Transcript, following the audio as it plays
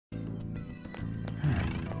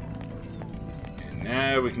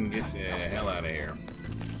Now we can get the hell out of here.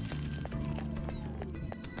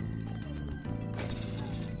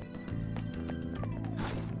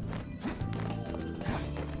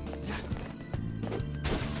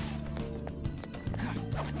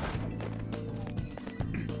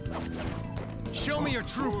 Show me your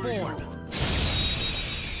true form.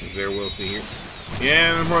 Is there will see here?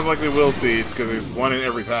 Yeah, there's more likely will see. It's because there's one in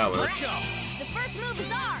every palace. Let's go. The first move is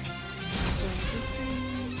ours.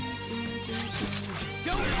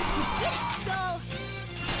 Don't Get it, Skull.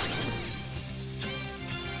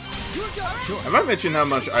 Sure. Have I mentioned how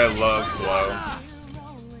much I love Flow?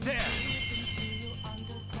 There.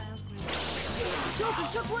 Joker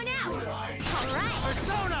took one out. All right.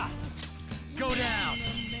 Persona. Go down.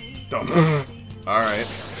 Alright.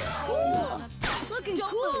 Cool. Looking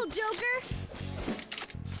cool, Joker.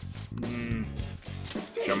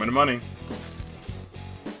 Show me the money.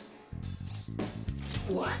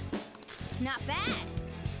 What? Not bad.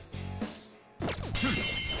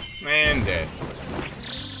 And dead.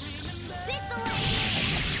 This'll end.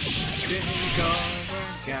 Take over,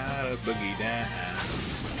 got a boogie down.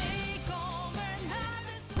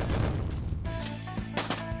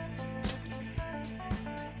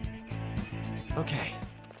 Okay.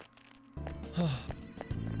 Alright.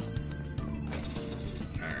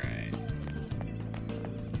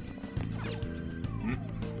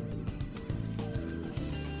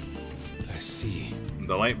 I see.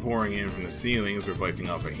 The light pouring in from the ceiling is reflecting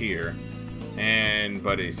off of here,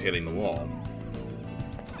 but it's hitting the wall.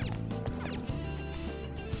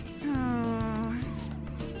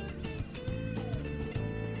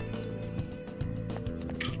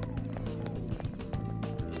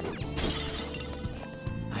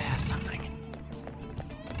 I have something.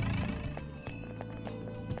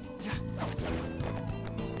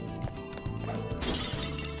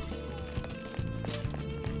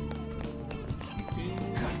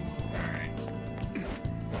 Alright.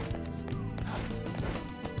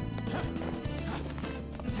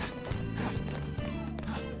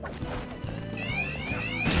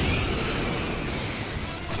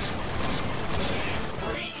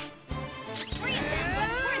 Three of them, but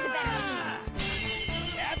we're the better team.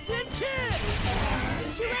 Captain Kid.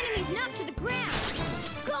 2 enemies knocked to the ground.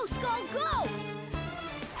 Go, Skull, go!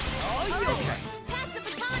 Oh, All yeah. right, pass the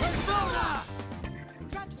baton to Persona.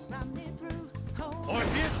 Skull.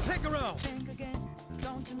 Orpheus Picaro.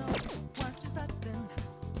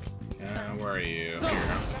 Where are you? Go.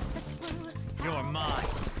 Here. You're mine.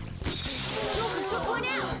 Joker took one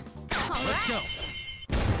out. All Let's go. right.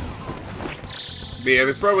 But yeah,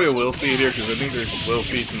 there's probably a will seed here because I think there's will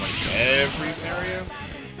seeds in like every area.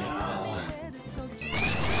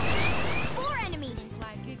 4 enemies.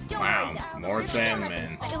 Don't Wow, worry, though. more There's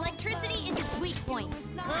Sandmen. Electricity is its weak point. This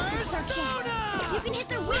is our chance. Persona. You can hit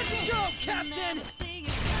their weakness. Go, Captain. 3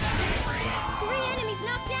 enemies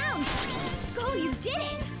knocked down. Skull, you did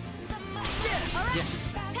it. All right,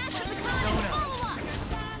 pass the baton and follow up.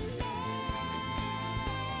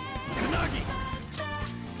 Tsunagi.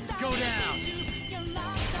 Go down.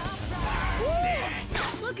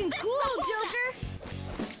 Woo! Looking cool, Joker.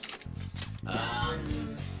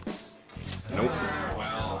 Nope.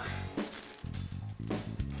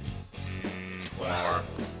 More.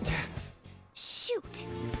 Shoot.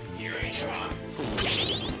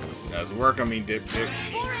 Doesn't work on me, dip. 4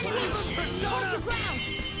 enemies. Hold your ground.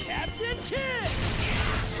 Captain Kid.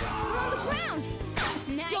 We're on the ground.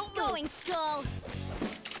 Nice going, Skull.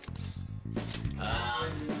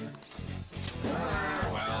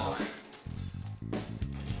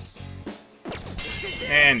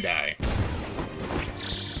 And die.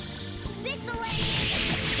 This'll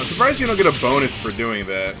end. I'm surprised you don't get a bonus for doing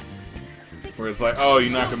that. Where it's like, oh, you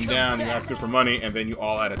knock him down, you ask him for money, and then you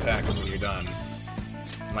all out attack him when you're done.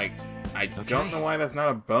 Like, I don't know why that's not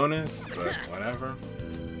a bonus, but whatever.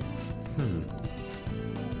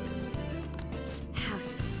 How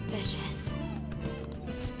suspicious.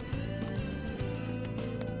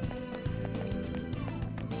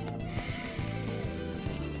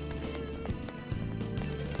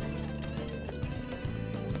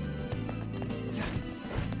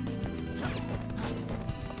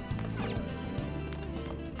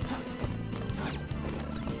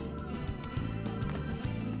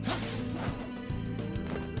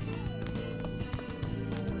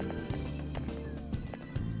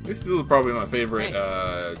 This is still probably my favorite,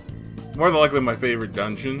 more than likely my favorite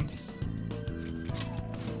dungeon.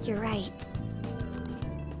 You're right.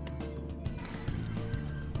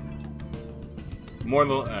 More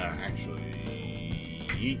than, actually...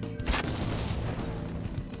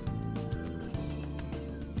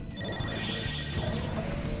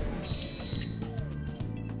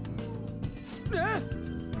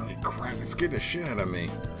 Holy crap, it scared the shit out of me.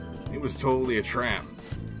 It was totally a trap.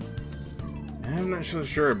 I'm not so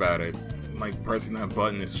sure about it. Like pressing that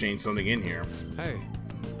button has changed something in here. Hey.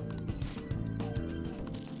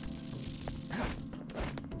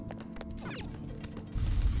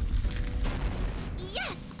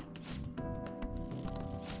 Yes.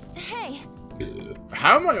 Hey.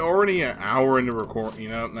 How am I already an hour into record? You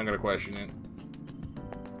know, I'm not gonna question it.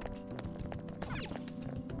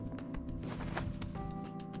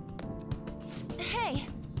 Hey.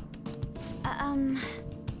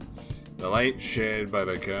 The light shed by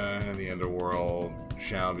the god of the underworld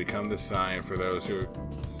shall become the sign for those who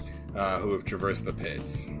have traversed the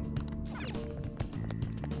pits.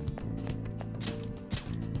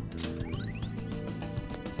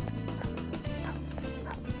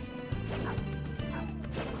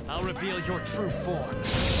 I'll reveal your true form.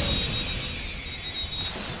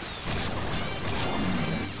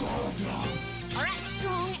 Are rats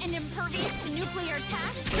strong and impervious to nuclear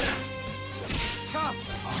attacks? Tough.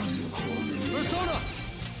 Persona,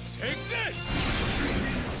 take this.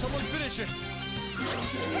 Someone finish it.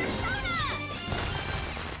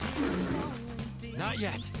 Not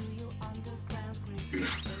yet.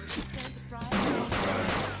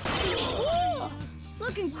 Ooh,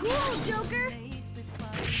 looking cool, Joker.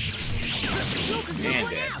 Joker took And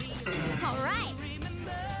one it. out. All right.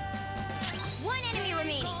 One enemy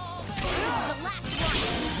remaining. This is the last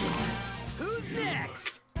one. Who's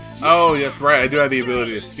next? Oh, that's right. I do have the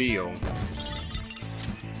ability to steal.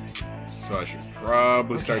 So I should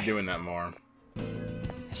probably start doing that more.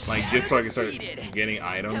 Like, just so I can start getting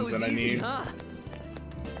items that I need. Huh?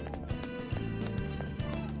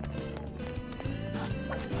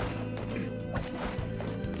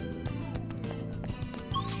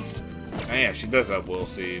 Oh, yeah, she does have will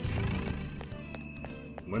seeds.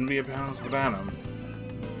 Wouldn't be a balance without them.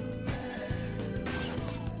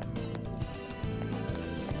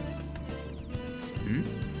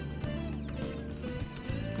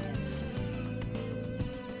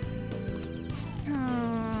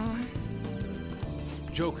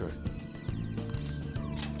 Joker.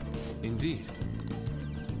 Indeed.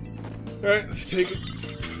 Alright, let's take it.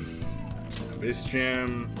 This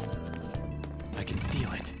gem. I can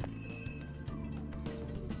feel it.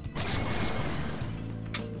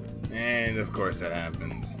 And of course that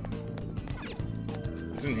happens.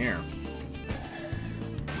 What's in here?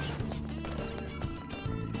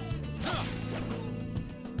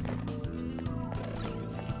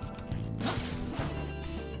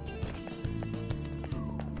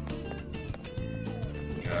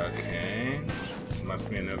 Okay. Must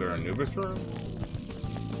be another Anubis room.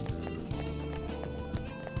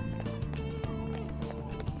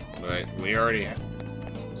 But we already have.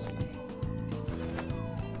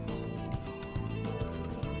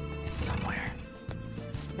 It's somewhere.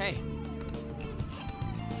 Hey.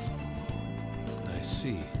 I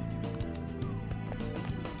see.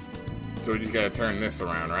 So we just gotta turn this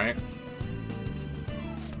around, right?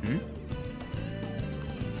 Hmm?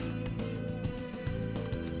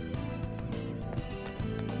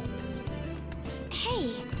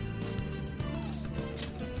 Hey.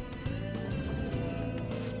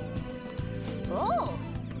 Oh.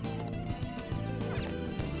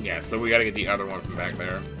 Yeah, so we gotta get the other one from back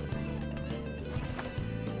there.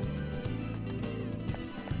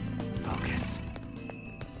 Focus.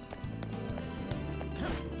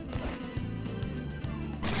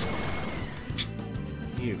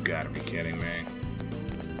 You've gotta be kidding me.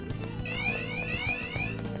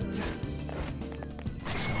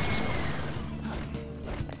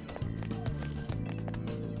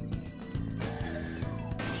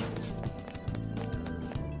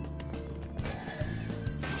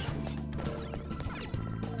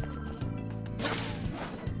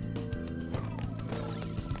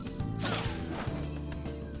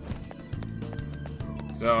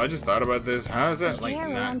 So I just thought about this. How is that The like air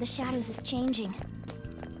not? around the shadows is changing.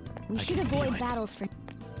 We should can feel avoid it. battles for.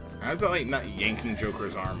 How's that like not yanking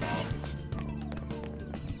Joker's arm off?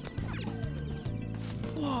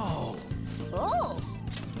 Whoa. Oh.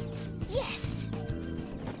 Yes.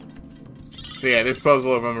 So yeah, this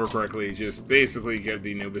puzzle, if I remember correctly, just basically get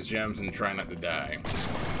the Anubis gems and try not to die.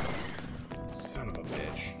 Son of a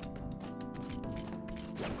bitch.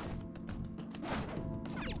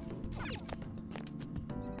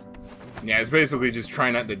 Yeah, it's basically just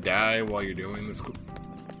try not to die while you're doing this.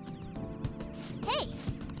 Hey.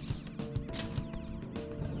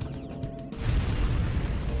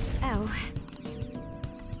 Oh.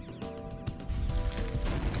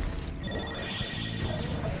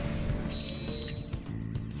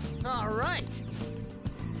 All right.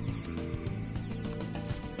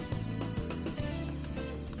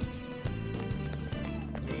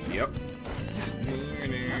 Yep.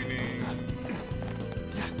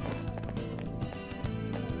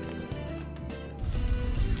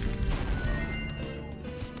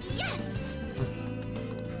 Yes!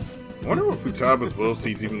 I wonder what Futaba's will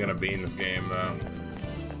seat's even gonna be in this game, though.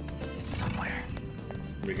 It's somewhere.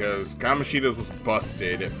 Because Kamoshida's was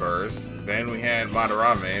busted at first. Then we had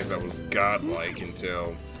Madarame's that was godlike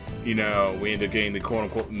until, you know, we ended up getting the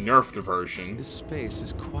quote-unquote nerfed version. This space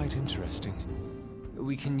is quite interesting.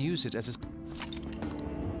 We can use it as a...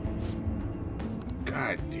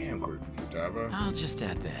 God damn, Futaba. I'll just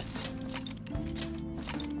add this.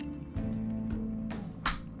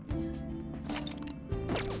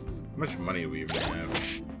 How much money do we even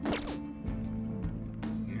have?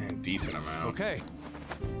 Decent amount. Okay.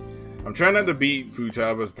 I'm trying not to beat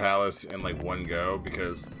Futaba's palace in like one go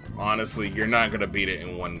because honestly, you're not gonna beat it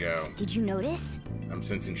in one go. Did you notice? I'm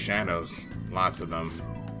sensing shadows, lots of them.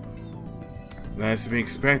 That's to be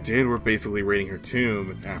expected. We're basically raiding her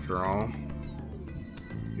tomb, after all.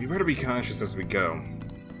 We better be cautious as we go.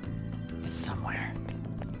 It's somewhere.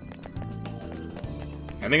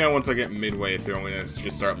 I think once I get midway through, I'm gonna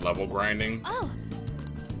just start level grinding. Oh!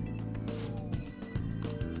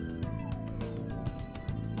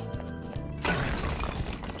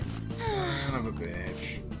 Son of a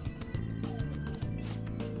bitch.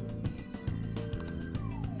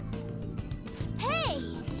 Hey!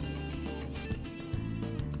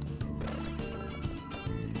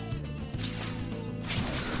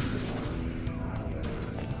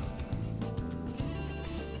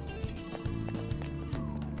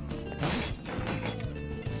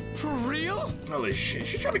 For real? Holy shit,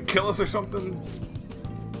 she trying to kill us or something?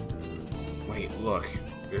 Wait, look.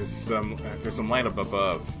 There's some light up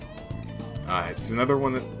above. It's another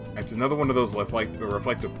one of those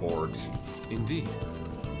reflective boards. Indeed.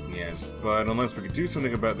 Yes, but unless we can do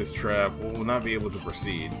something about this trap, we'll not be able to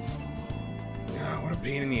proceed. What a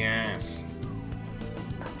pain in the ass.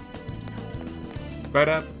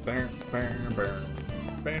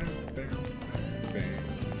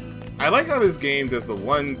 I like how this game does the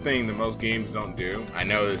one thing that most games don't do. I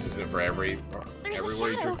know this isn't for everywhere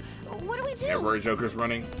What do we do? everywhere Joker's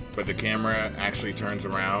running, but the camera actually turns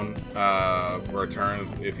around, or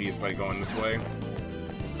turns if he's like going this way.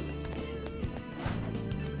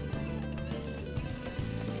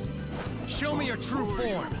 Show me your true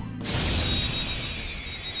form.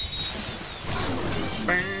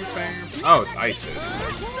 Oh, it's ISIS.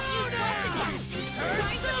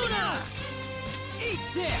 Persona! Eat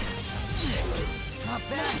this! Not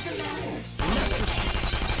bad.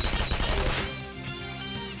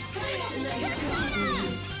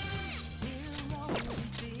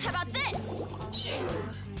 How about this?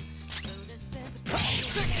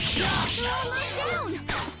 Down!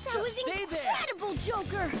 That was stay there. incredible,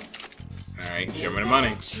 Joker! Alright, show me the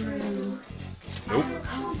money. Nope.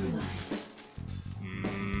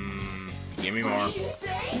 Give me more.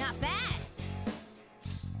 Not bad.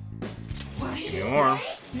 Give me more.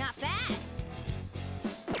 Not bad.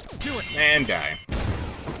 Do it. And die.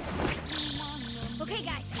 Okay,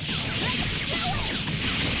 guys. Let's do it!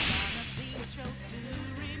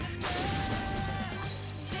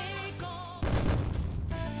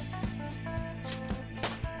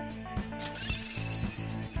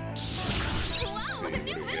 Whoa, a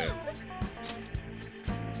new move!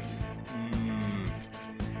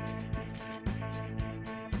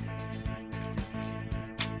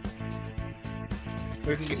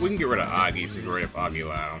 We can get rid of Augie since we're rid of Augie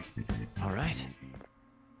Lau. All right.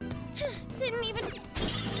 Didn't even...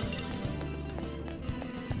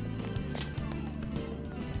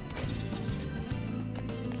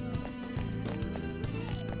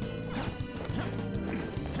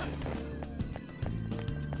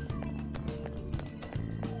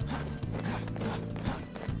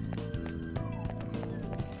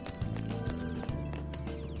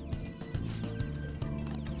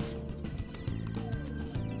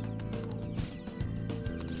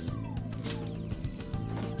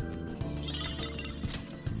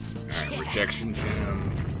 Rejection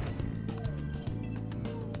gem.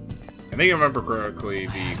 I think I remember correctly,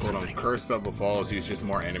 the quote-unquote curse that befalls you is just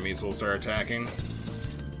more enemies will start attacking.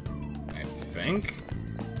 I think?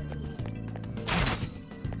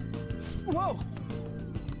 Whoa!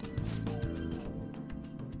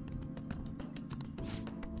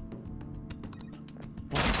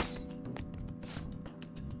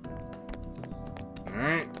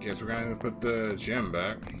 Alright, guess we're gonna put the gem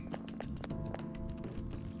back.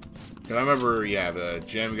 Cause I remember, yeah, the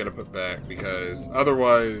gem you gotta put back because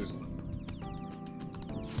otherwise...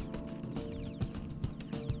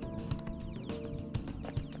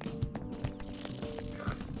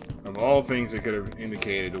 all things that could have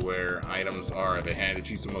indicated where items are, they had to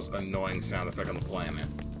choose the most annoying sound effect on the planet.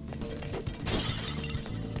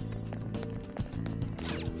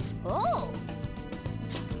 Oh!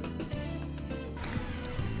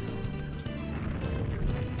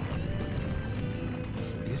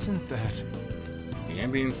 Isn't that... The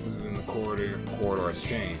ambience in the corridor has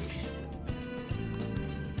changed.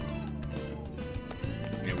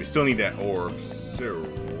 Yeah, we still need that orb, so...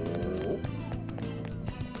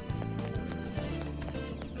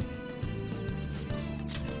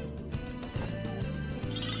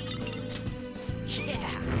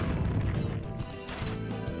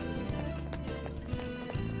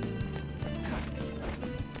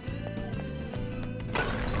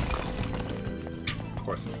 Of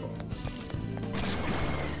course it falls.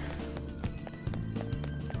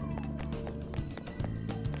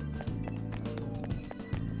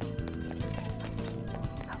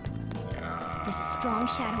 There's a strong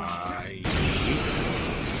shadow ahead.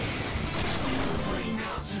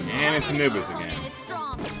 And it's Anubis again. Opponent is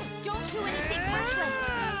strong. Don't do anything reckless.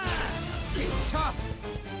 It's tough!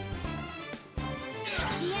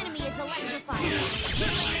 The enemy is electrified.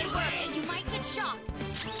 Healing may work, and you might get shocked.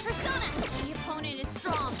 Persona! The opponent is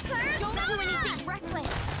strong. Don't do anything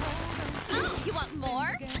reckless. Oh, you want more?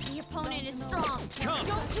 The opponent is strong. Come.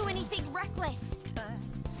 Don't do anything reckless.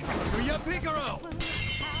 Your Picaro!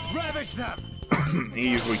 Ravage them!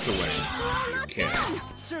 He's weak to win. We're all knocked Okay. down.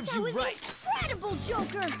 Serves That you was right. incredible,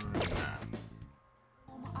 Joker.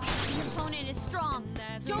 The opponent is strong.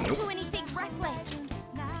 Don't do anything reckless.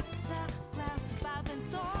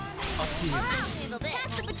 Up to you. All right, handle this.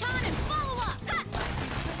 Pass the baton and follow up.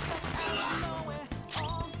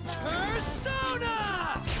 Persona!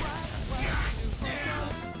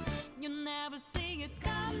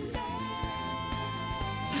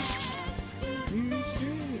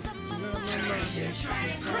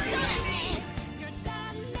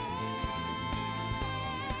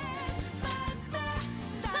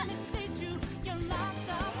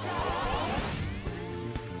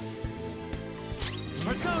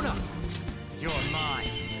 Persona! You're mine.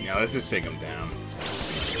 Now let's just take him down.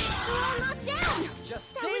 We're all knocked down.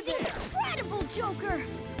 Just That stay was there. incredible, Joker.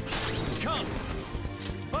 Come.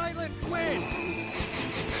 Violet win.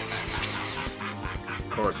 Of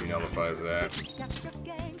course he nullifies that.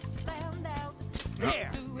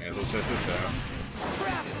 There. May as well test this out.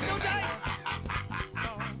 Crap. No dice.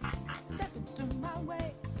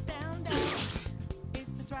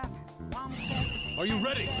 Are you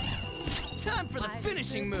ready? Time for the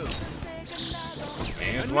finishing move.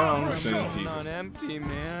 As long since he... Not empty,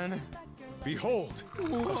 man. Behold,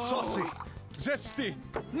 a saucy, zesty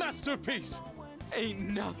masterpiece. Ain't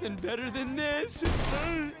nothing better than this.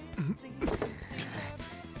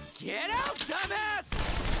 Get out, dumbass!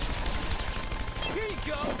 Here you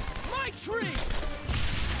go, my treat.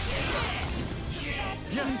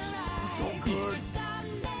 Yes, so good.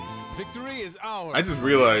 Victory is ours. I just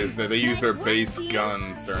realized that they use their base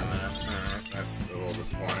guns during that. Alright, that's a little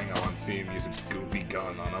disappointing. I want to see him use a goofy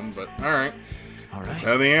gun on them, but alright. That's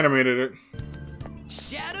how they animated it.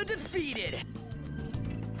 Shadow defeated.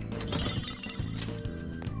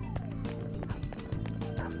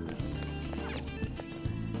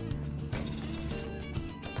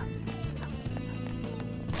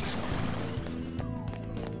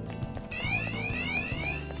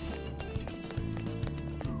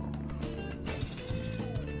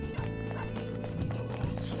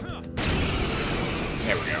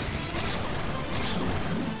 There we go.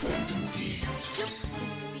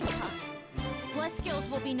 This could be tough. Plus skills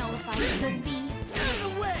will be nullified, so be... Out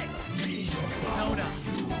of the way. Soda.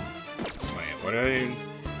 Wait, what did I...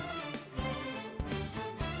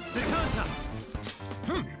 Satanta.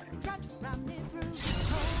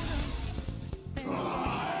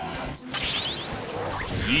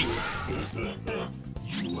 Yeet.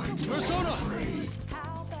 Persona.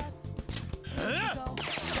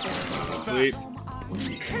 Sleep.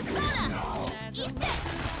 Persona! Eat this!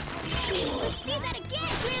 Let's see that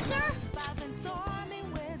again, Panther!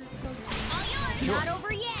 All yours, not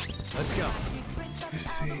over yet! Let's go. Let's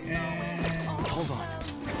see, and... Hold on.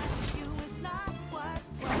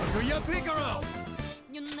 For your Picaro.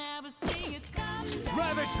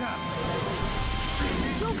 Ravage them.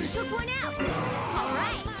 Joker took one out!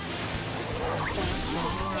 Alright!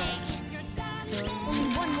 Only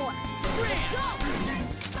one more. Let's go!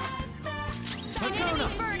 An Persona.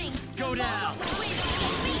 enemy burning! Go down. With wind,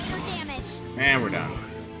 take major damage! And we're done.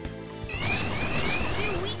 2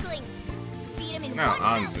 weaklings! Beat him in No, one fell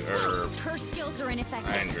Andrew. swoop. Her skills are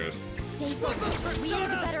ineffective. Andrews. Stay focused. We are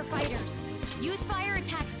the better fighters. Use fire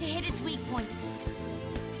attacks to hit its weak points.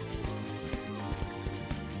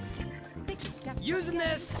 Using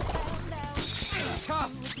this.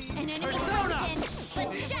 Tough. An enemy frozen.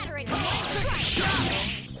 Let's shatter it in one strike.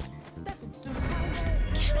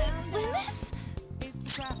 Can we win this?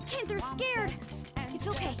 Panther's scared. It's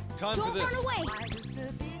okay. Time Don't for this. run away.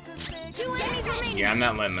 2 enemies remaining. Yeah, I'm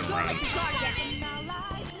not letting them run. Let your guard down.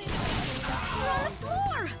 You're on the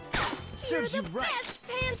floor. Serves You're you the right. best,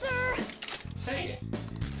 Panther.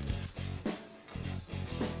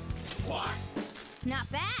 Not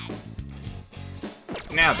bad.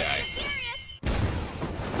 Now die.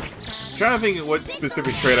 Trying to think of what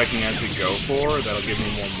specific trade I can actually go for that'll give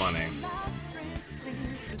me more money.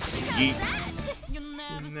 Yeet. You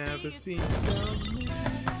never see me coming.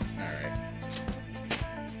 Alright.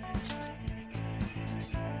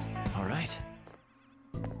 Alright.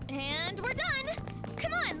 And we're done.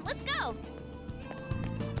 Come on, let's go.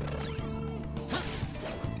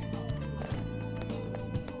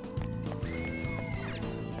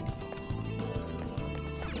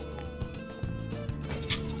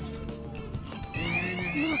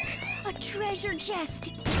 Look, a treasure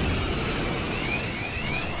chest.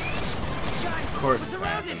 Of course it's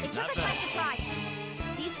happening. It took us by surprise.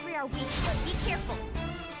 These 3 are weak, but be careful.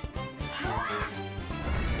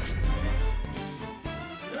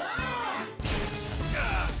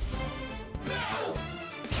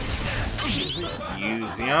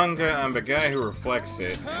 Use Younger on the guy who reflects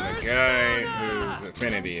it, and the guy whose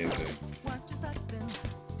affinity is it.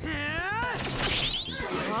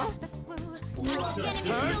 The enemy still got the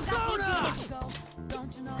advantage.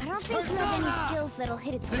 I don't think you have any skills that'll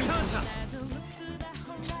hit its weakness.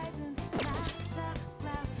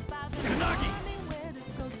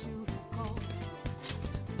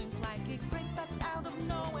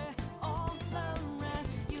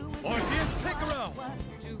 Orpheus Picaro!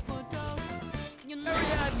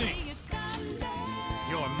 Ariadne!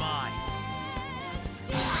 You're mine!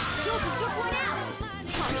 Joker took one out.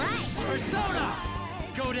 All right. Persona!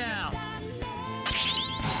 Go down!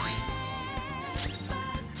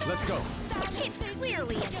 Let's go. It's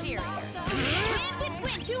clearly inferior. And with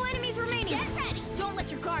win, 2 enemies remaining. Get ready. Don't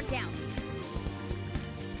let your guard down.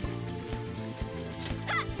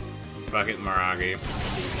 Ha! Fuck it, Maragi.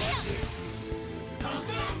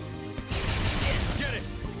 Get it!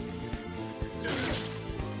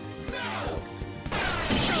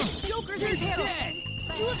 Joker's in peril. Dead!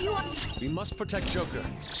 2 of you are... We must protect Joker.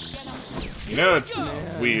 You know it's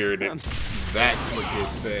weird. That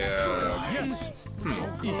gets a Yes!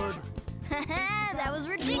 Eat. That was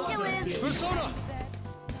ridiculous. Persona!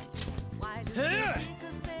 Here!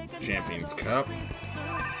 Champions Cup.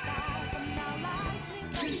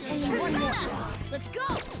 One more. Let's go.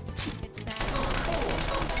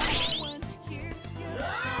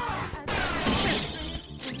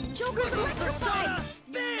 Joker's electrified.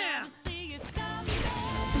 Bam!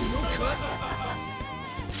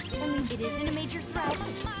 I mean, it isn't a major threat,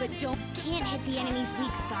 but can't hit the enemy's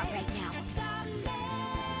weak spot right now.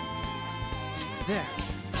 There.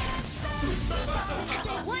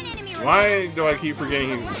 One enemy remaining. Why do I keep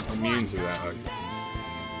forgetting he's immune to that? Like,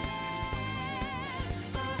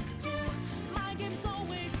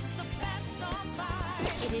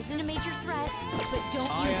 It isn't a major threat, but don't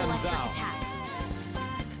I use am electric thou. attacks.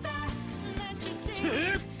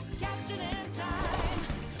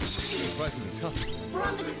 Surprisingly tough. We're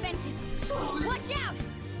on the defensive. Watch out!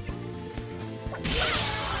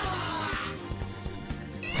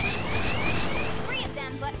 There's 3 of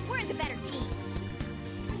them, but we're the better team.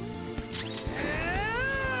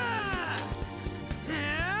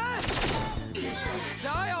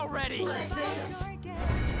 Die already! Can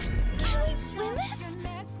we win this?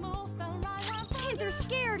 Panther's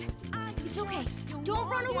scared. It's okay. Don't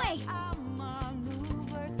run away.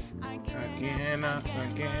 again,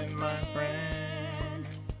 again, my friend.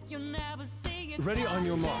 Ready on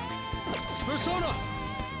your mark. Persona!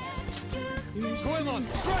 Goemon,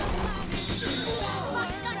 strike!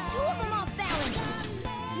 Fox got 2 of them off balance.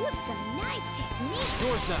 You have some nice technique.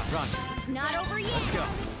 Yours now, Roger. It's not over yet. Let's go.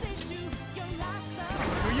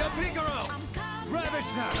 Yuya Picaro!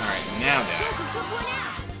 Ravage now! Alright, now that. Joker took one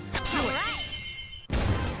out. All right.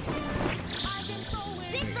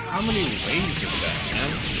 How many waves is that,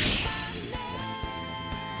 man?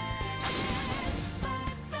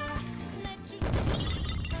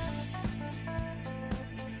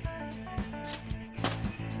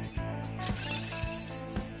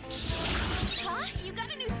 Huh? You got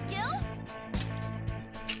a new skill?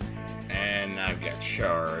 And I've got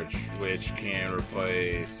Charge, which can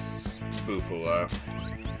replace Buffalo.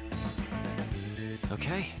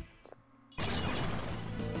 Okay.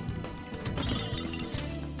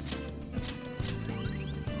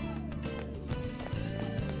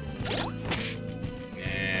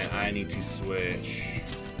 I need to switch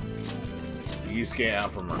Yusuke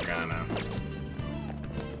out for Morgana.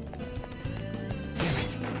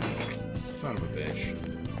 Son of a bitch.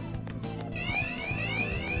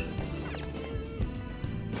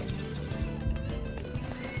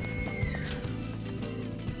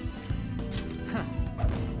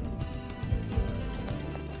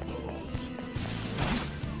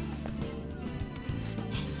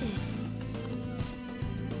 This is...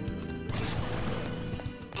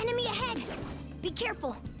 Enemy ahead! Be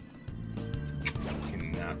careful!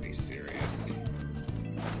 Cannot be serious.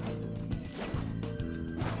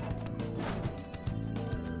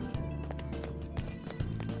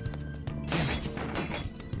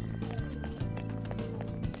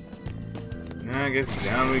 I guess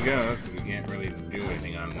down we go, so we can't really do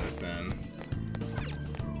anything on this end.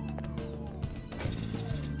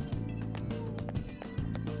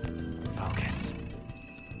 Focus.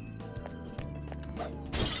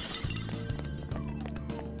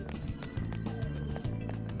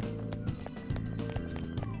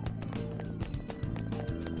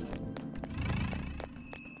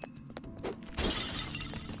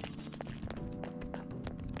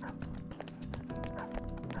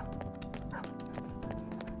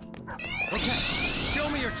 Okay, show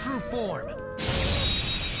me your true form.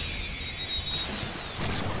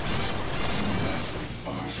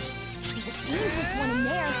 There's a dangerous one in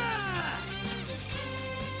there.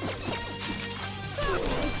 We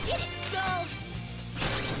did it, Skull!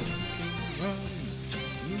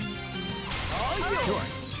 All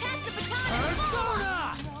yours. Pass the baton and Persona!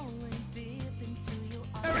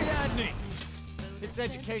 Ariadne! It's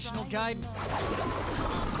educational guidance.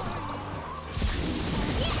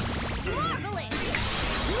 marvelous!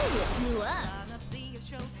 Ooh, blew up.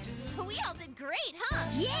 We all did great, huh?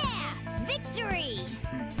 Yeah! Victory!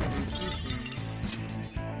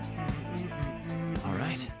 All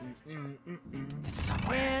right. It's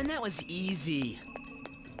somewhere. Man, that was easy.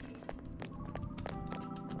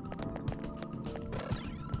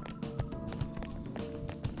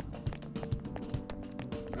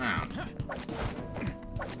 Oh.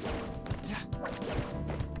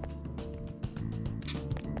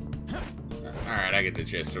 Alright, I get the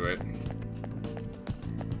gist of it.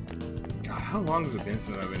 God, how long has it been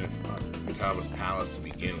since I've been in Futaga's palace to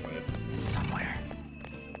begin with? It's somewhere.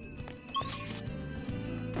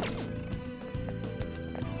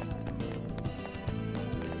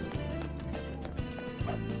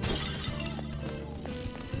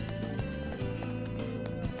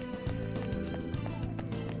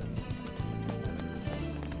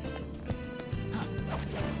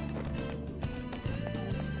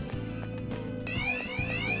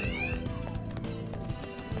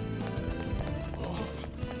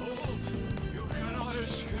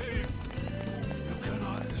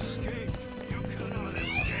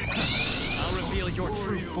 Your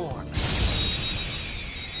true form.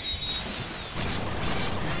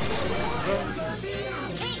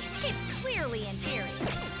 Hey, it's clearly inferior.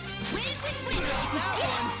 Win it with win.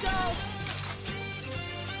 Let's go.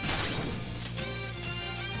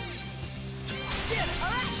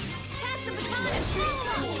 All right, pass the baton and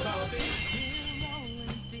strong.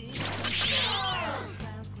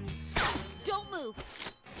 Don't move.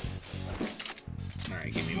 All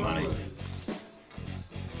right, give me money.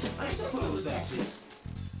 I suppose that's it.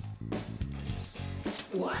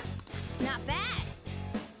 What? Not bad.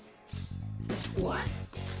 What?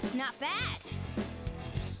 Not bad.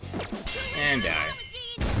 And die.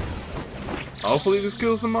 Hopefully this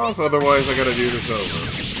kills them off, otherwise I gotta do this over.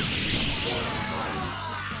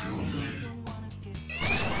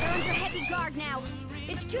 They're under heavy guard now.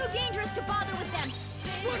 It's too dangerous to bother with them.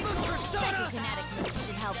 Psychokinetic moves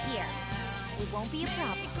should help here. It won't be a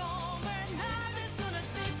problem.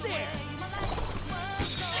 There.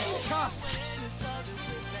 Tough.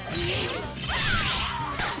 This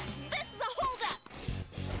is a holdup.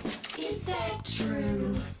 Is that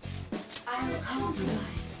true? I'll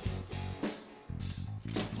compromise.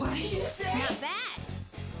 What did you say? Not bad.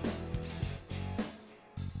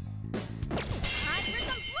 Time for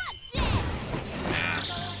some bloodshed.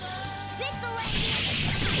 This'll end.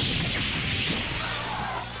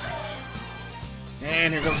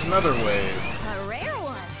 And here comes another wave. A rare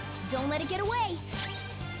one. Don't let it get away.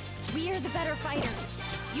 We are the better fighters.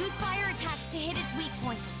 Use fire attacks to hit its weak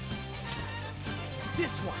points.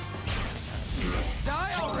 This one.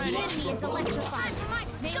 Die The already. enemy is electrified.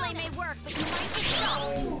 Melee may work, but you might get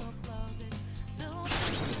shocked.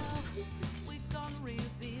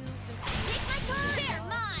 Take my turn. They're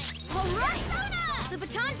mine. All right. The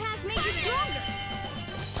baton pass made you stronger.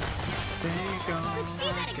 Let's see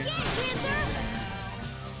that again, Panther.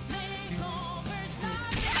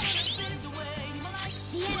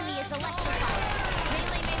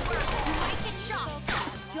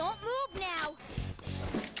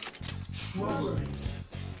 troubling.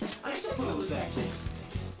 I suppose that's it.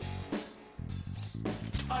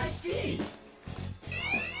 I see.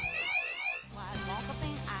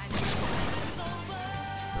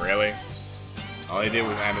 Really? All they did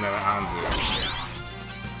was add another Anzu.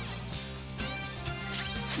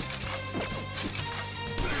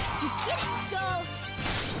 Get it, Skull!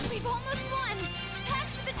 We've almost won! Pass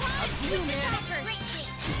the baton to the attackers! Great thing!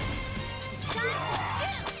 Time to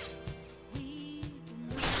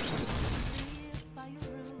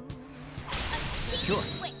shoot! Sure.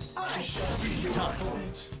 Switch! I shall be your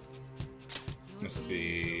opponent. Let's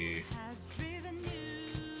see.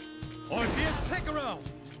 Orpheus, pick around.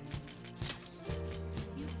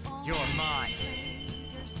 You're mine.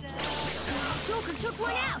 Joker took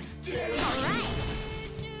one out! Alright!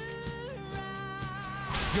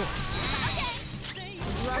 Yours. Okay!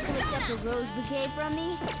 You also accept a rose bouquet from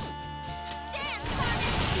me? Dance,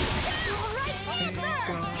 Carnage! Alright,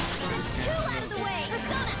 Panther! Two out of the way!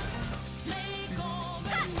 Persona! Ha!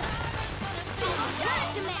 Almost got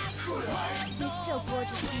it to match! You're so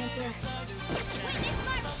gorgeous, Panther. Witness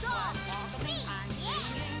my skull! Me!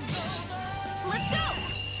 Yeah! Let's go!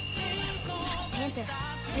 Panther,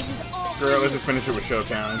 this is all Screw it, let's just finish it with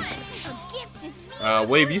Showtown. A gift is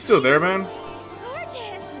Wave, you still there, man?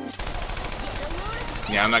 gorgeous!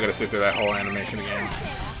 Yeah, I'm not gonna sit through that whole animation again.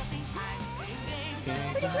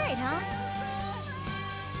 Pretty great, huh?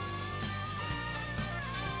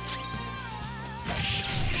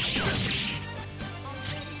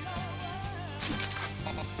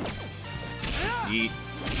 Yeet.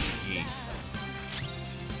 Yeet.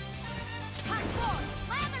 Hardcore!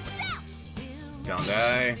 Lather south! Don't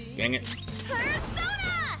die. Dang it. Persona!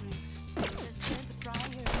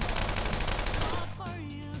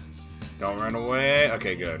 Don't run away.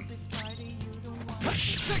 Okay, good.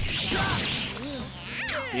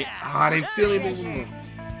 Yeah. Ah, they still able.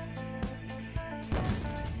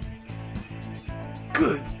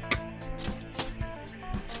 Good.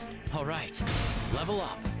 All right. Level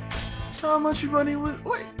up. How much money was?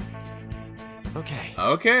 Wait. Okay.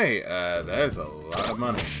 Okay, that is a lot of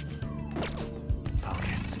money.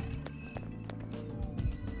 Focus.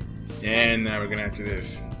 And now we're gonna have to do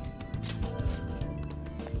this.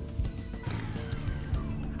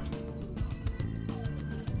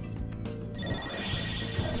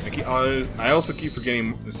 I also keep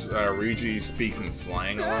forgetting Ryuji speaks in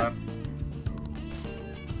slang a lot.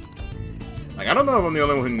 Like, I don't know if I'm the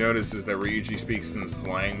only one who notices that Ryuji speaks in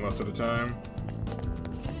slang most of the time.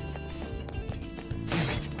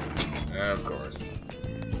 Of course.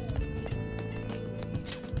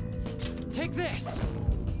 Take this.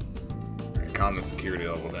 Alright, calm the security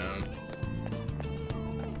level down.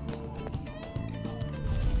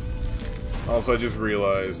 Also, I just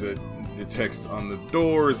realized that the text on the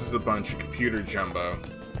doors is a bunch of computer jumbo.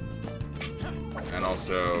 And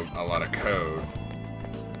also a lot of code.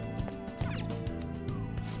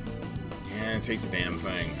 And take the damn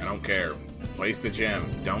thing. I don't care. Place the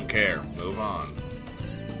gem. Don't care. Move on.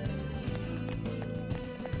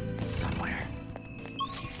 It's somewhere.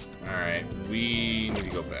 Alright, we need to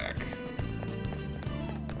go back.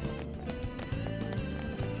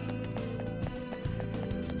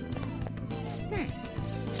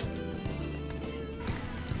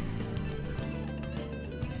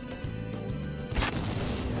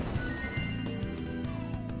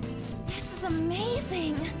 This is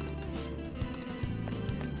amazing!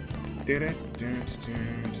 You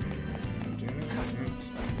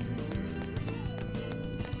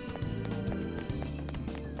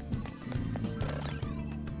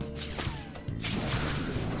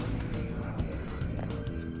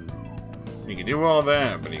can do all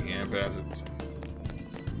that, but you can't pass it.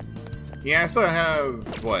 Yeah, I still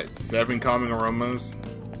have, what, 7 calming aromas?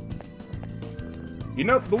 You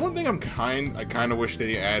know, the one thing I kind of wish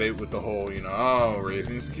they added with the whole, you know, oh,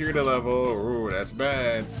 raising security level, ooh, that's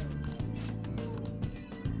bad.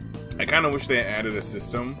 I kind of wish they added a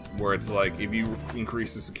system where it's like, if you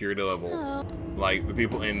increase the security level, like, the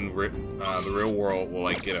people in the real world will,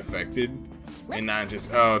 like, get affected. And not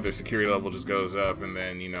just, oh, the security level just goes up and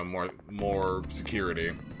then, you know, more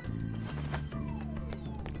security.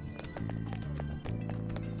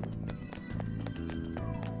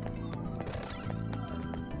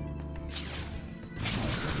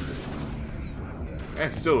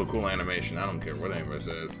 That's still a cool animation. I don't care what anybody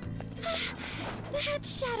says. That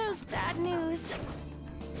shadow's bad news.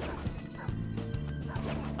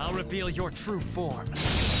 I'll reveal your true form.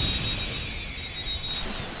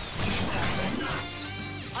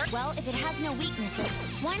 Well, if it has no weaknesses,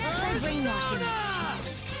 why not try brainwashing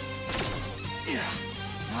it?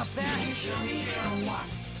 Not bad.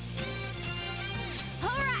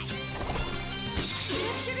 Alright!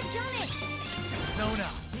 Persona.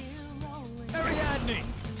 Ariadne.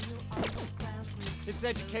 It's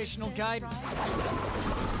educational guidance.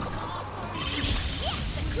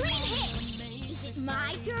 Yes, a clean hit! Is it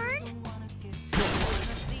my turn?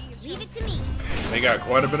 Leave it to me. They got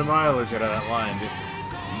quite a bit of mileage out of that line, dude.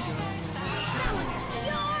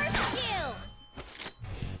 Your skill!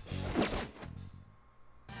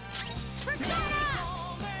 Persona!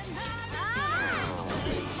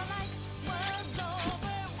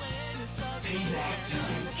 Payback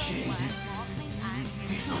time, kid.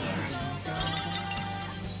 These others.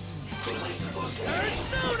 What am I supposed to do?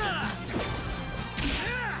 Persona.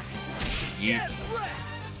 Yeah.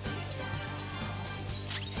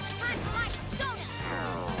 Time for my persona!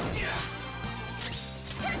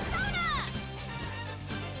 Persona!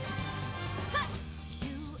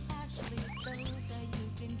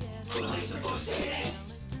 What am I supposed to hit?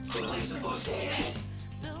 What am I supposed to hit?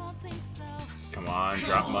 Come on,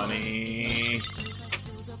 drop money.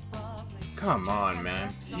 Come on,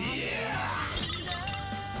 man. Yeah.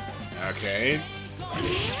 Okay.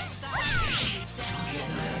 Persona!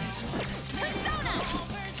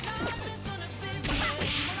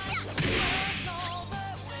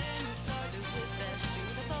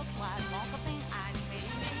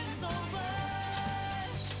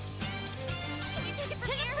 To the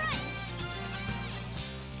front!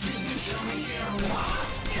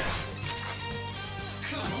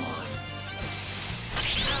 Come on.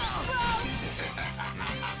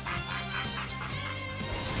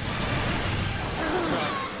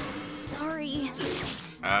 Sorry.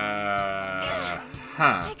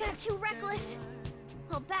 Huh. I got too reckless.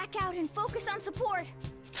 I'll back out and focus on support.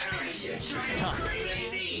 It's time.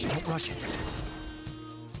 Don't rush it.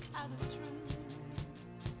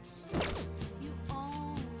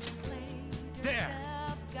 There.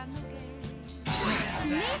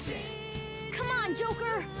 Missed? Come on,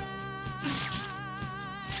 Joker!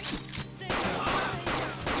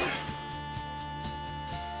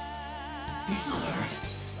 These others.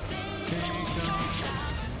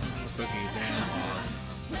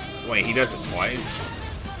 Wait, he does it twice?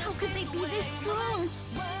 How could they be this strong?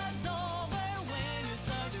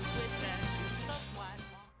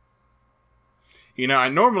 You know,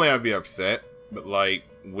 normally I'd be upset, but like,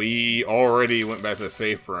 we already went back to the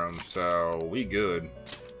safe room, so we good.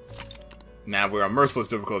 Now, if we're on Merciless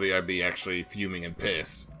difficulty, I'd be actually fuming and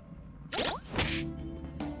pissed.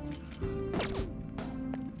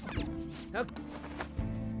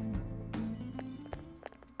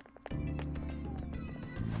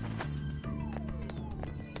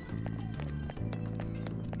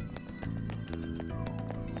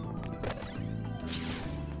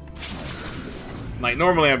 Like,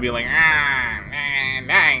 normally I'd be like,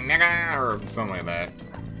 dang, nigga, or something like that.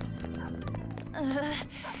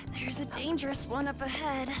 There's a dangerous one up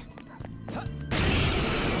ahead.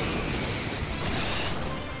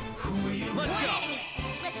 Who are you? Let's go.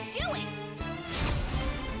 Let's do it!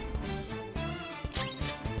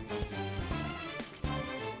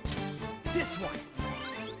 This one.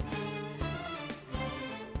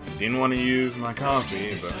 Didn't want to use my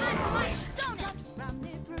coffee, but My persona!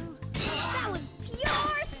 That was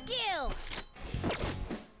pure skill!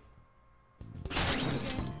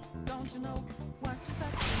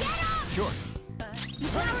 Get up! Sure.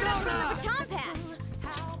 Power up from the baton pass!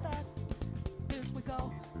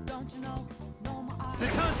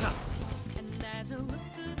 Satanta.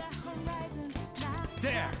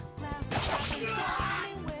 There.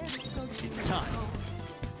 It's time.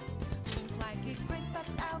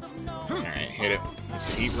 alright, hit it. It's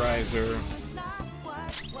the Heat Riser.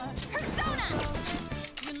 Persona!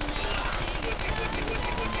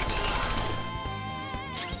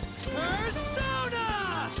 Persona.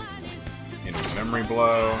 Into Memory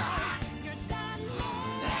Blow.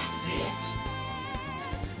 That's it.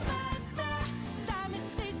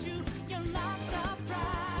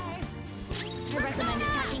 I recommend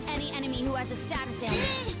attacking any enemy who has a status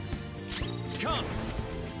ailment. Come.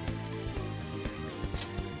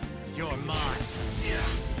 You're mine.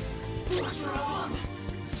 What's wrong?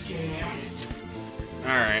 Scared?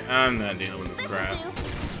 Alright, I'm not dealing with this This'll crap. do.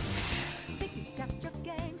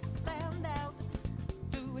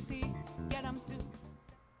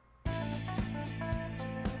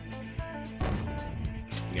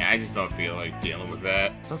 Yeah, I just don't feel like dealing with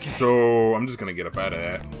that. Okay. So, I'm just gonna get up out of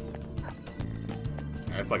that.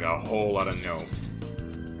 That's like a whole lot of no.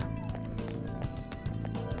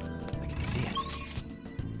 I can see it.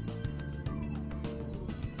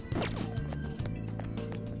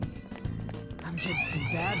 I'm getting some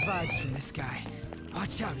bad vibes from this guy.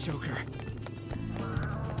 Watch out, Joker.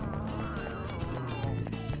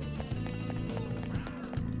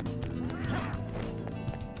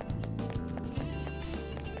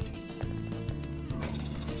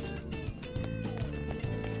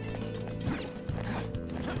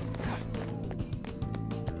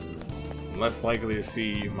 less likely to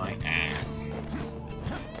see my ass.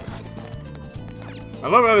 I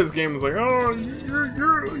love how this game is like, oh,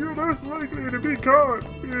 you're less likely to be caught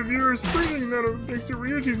if you're sprinting that next to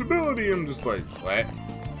Ryuji's ability. I'm just like, what?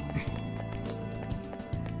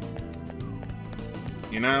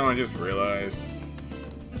 You know, I just realized.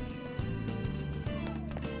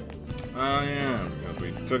 Oh yeah, because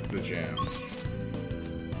we took the gem.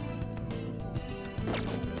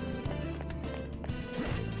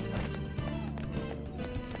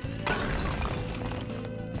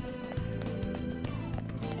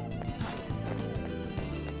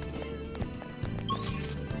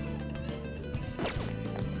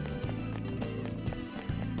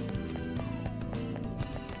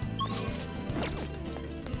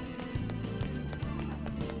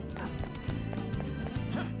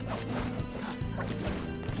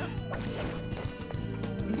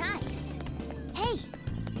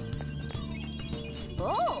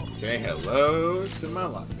 Say hello to my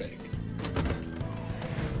lockpick.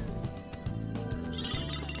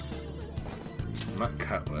 My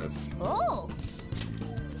cutlass. Oh.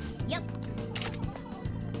 Yep.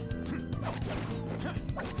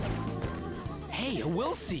 Hey, a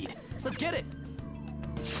will seed. Let's get it.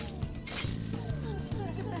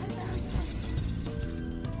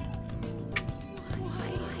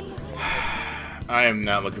 I am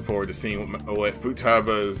not looking forward to seeing what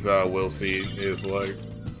Futaba's will seed is like.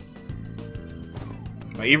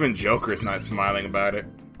 Like, even Joker's not smiling about it.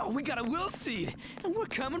 Oh, we got a will seed, and we're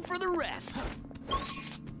coming for the rest.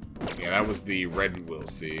 Yeah, that was the red will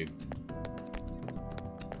seed.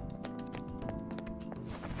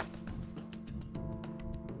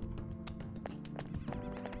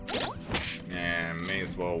 And may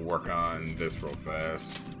as well work on this real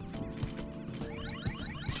fast.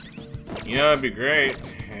 You know, it'd be great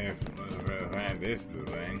if I had this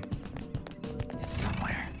thing. It's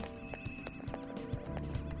somewhere.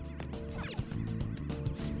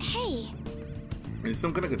 Hey. There's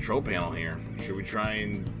some kind of control panel here. Should we try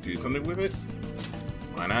and do something with it?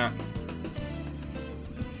 Why not?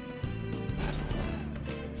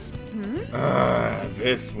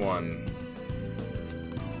 This one.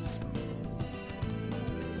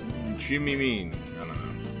 Chimimin. I don't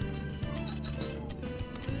know.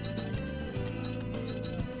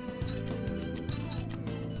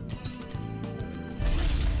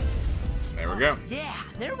 There we go. Yeah,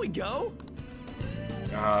 there we go.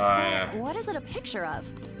 What is it a picture of?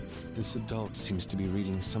 This adult seems to be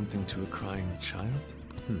reading something to a crying child.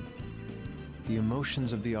 The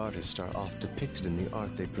emotions of the artist are oft depicted in the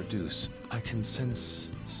art they produce. I can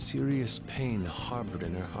sense serious pain harbored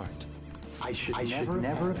in her heart. I should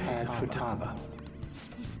never have had Futaba.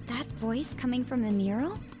 Is that voice coming from the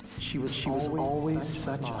mural? She was always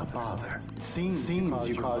such a bother. Seems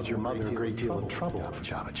you caused your mother a great deal of trouble,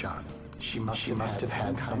 Futaba-chan. She must have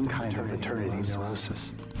had some kind of maternity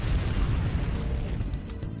neurosis.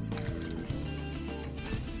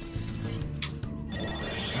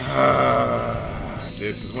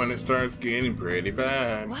 This is when it starts getting pretty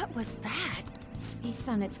bad. What was that? Based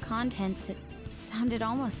on its contents, it sounded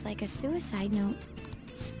almost like a suicide note.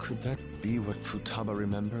 Could that be what Futaba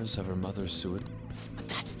remembers of her mother's suicide? But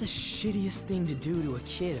that's the shittiest thing to do to a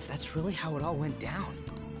kid if that's really how it all went down.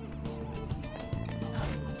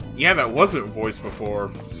 Yeah, that wasn't voiced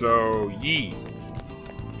before, so yee.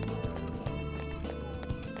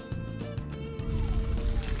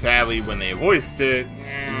 Sadly, when they voiced it,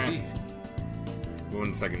 Indeed. Go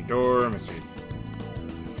in the second door. Let me see.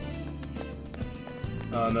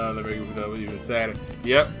 Oh no, they're making it even sadder.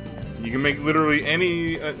 Yep, you can make literally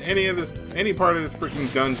any part of this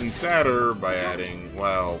freaking dungeon sadder by adding,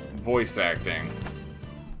 well, voice acting.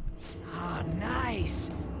 Ah,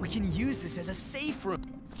 nice. We can use this as a safe room.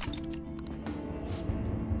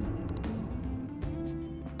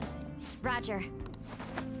 Roger.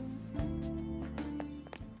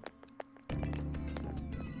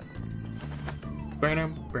 Alright,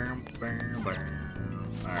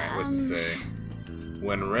 what's it say?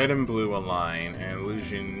 When red and blue align, an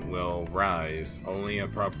illusion will rise. Only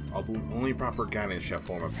proper guidance shall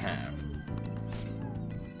form a path.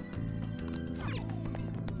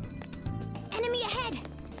 Enemy ahead!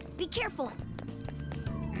 Be careful!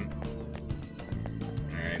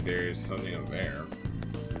 Alright, there's something over there.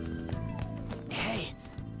 Hey,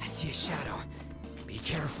 I see a shadow. Be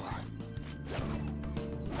careful.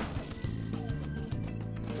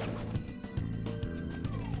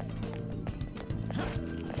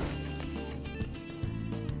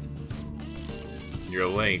 You're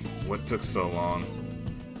late. What took so long?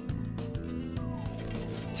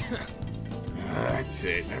 That's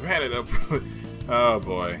it. I've had it up. Oh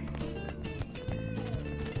boy.